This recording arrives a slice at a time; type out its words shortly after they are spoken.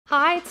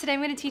Hi, today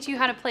I'm going to teach you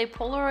how to play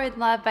Polaroid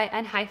Love by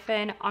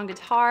ENHYPEN on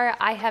guitar.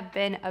 I have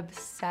been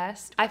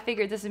obsessed. I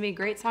figured this would be a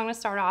great song to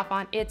start off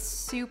on. It's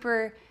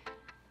super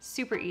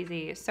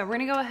easy. So we're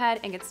gonna go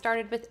ahead and get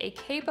started with a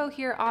capo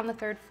here on the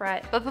 3rd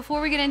fret. But before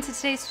we get into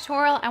today's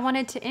tutorial, I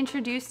wanted to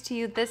introduce to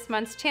you this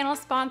month's channel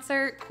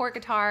sponsor, Cort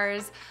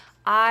guitars.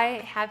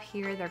 I have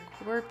here their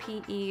Chord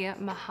PE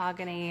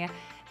Mahogany.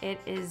 It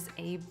is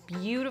a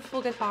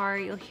beautiful guitar.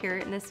 You'll hear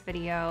it in this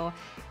video,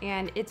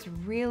 and it's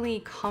really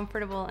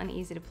comfortable and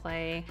easy to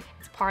play.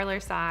 It's parlor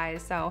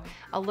size, so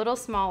a little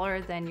smaller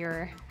than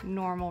your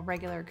normal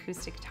regular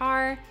acoustic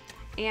guitar,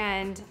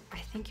 and I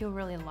think you'll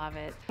really love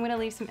it. I'm gonna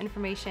leave some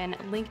information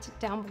linked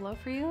down below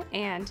for you,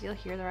 and you'll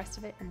hear the rest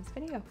of it in this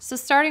video. So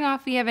starting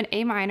off, we have an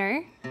A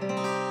minor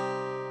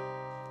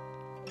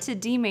to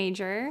D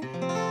major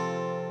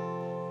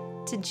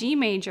to G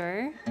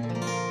major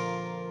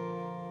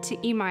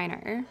to E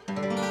minor.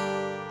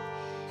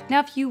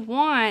 Now if you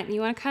want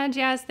to kind of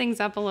jazz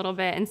things up a little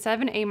bit. Instead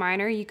of an A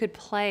minor, you could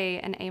play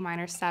an A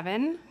minor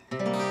 7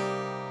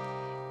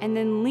 and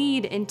then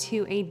lead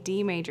into a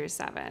D major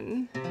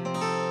 7.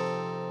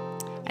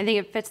 I think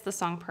it fits the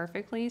song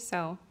perfectly,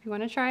 so if you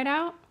want to try it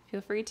out, feel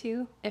free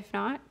to. If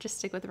not, just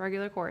stick with the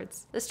regular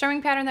chords. The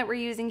strumming pattern that we're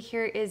using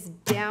here is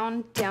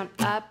down, down,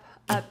 up,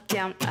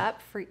 down,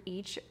 up for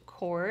each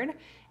chord,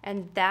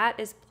 and that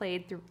is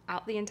played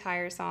throughout the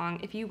entire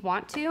song. If you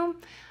want to,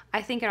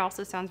 I think it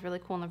also sounds really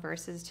cool in the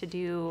verses to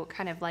do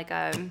kind of like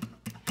a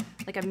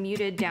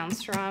muted down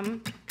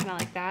strum, kind of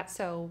like that.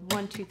 So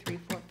 1, 2, 3,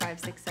 4, 5,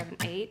 6, 7,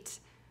 8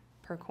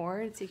 per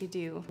chord. So you could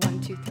do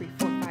 1, 2, 3,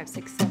 4, 5,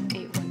 6, 7,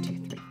 8, 1,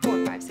 2, 3,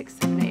 4, 5, 6,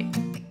 7, 8.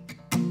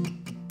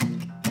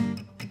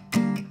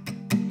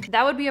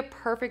 That would be a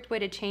perfect way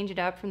to change it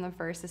up from the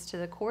verses to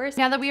the chorus.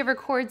 Now that we have our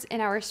chords in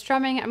our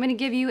strumming, I'm gonna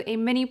give you a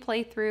mini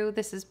playthrough.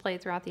 This is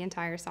played throughout the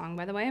entire song,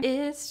 by the way.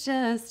 It's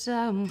just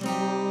a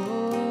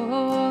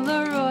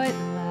Polaroid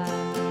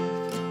love.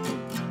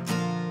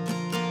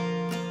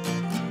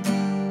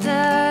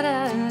 Da,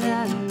 da, da,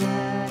 da,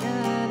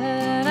 da,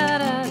 da, da,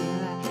 da.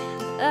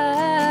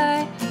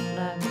 I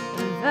love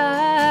the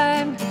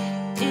vibe.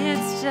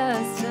 It's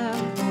just a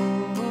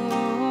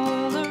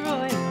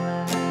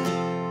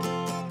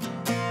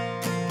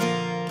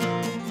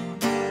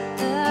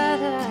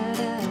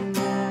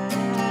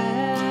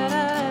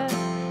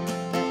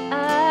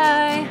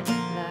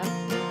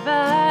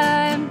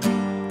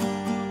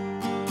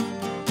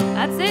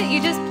That's it,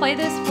 you just play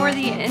this for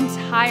the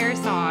entire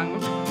song.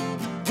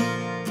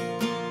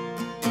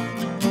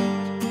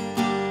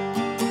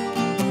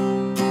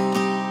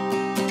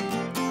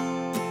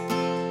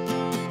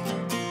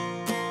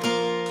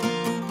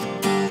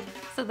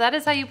 So that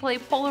is how you play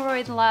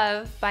Polaroid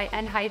Love by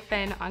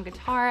ENHYPEN on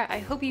guitar. I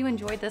hope you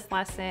enjoyed this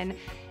lesson.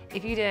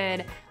 If you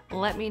did,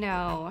 let me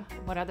know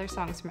what other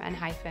songs from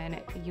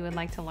ENHYPEN you would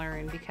like to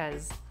learn,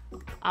 because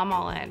I'm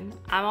all in.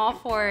 I'm all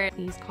for it.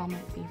 Please call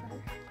my fever.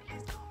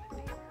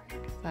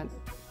 That's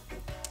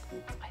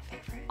my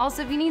favorite.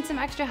 Also, if you need some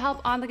extra help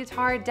on the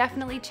guitar,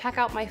 definitely check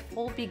out my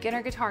full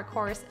beginner guitar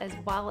course as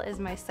well as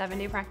my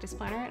 7-day practice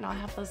planner, and I'll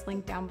have those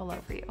linked down below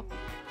for you.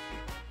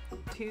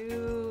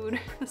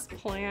 Dude, this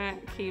plant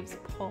keeps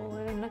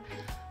pulling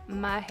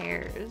my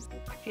hairs.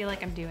 I feel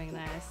like I'm doing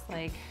this,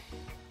 like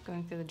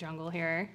going through the jungle here.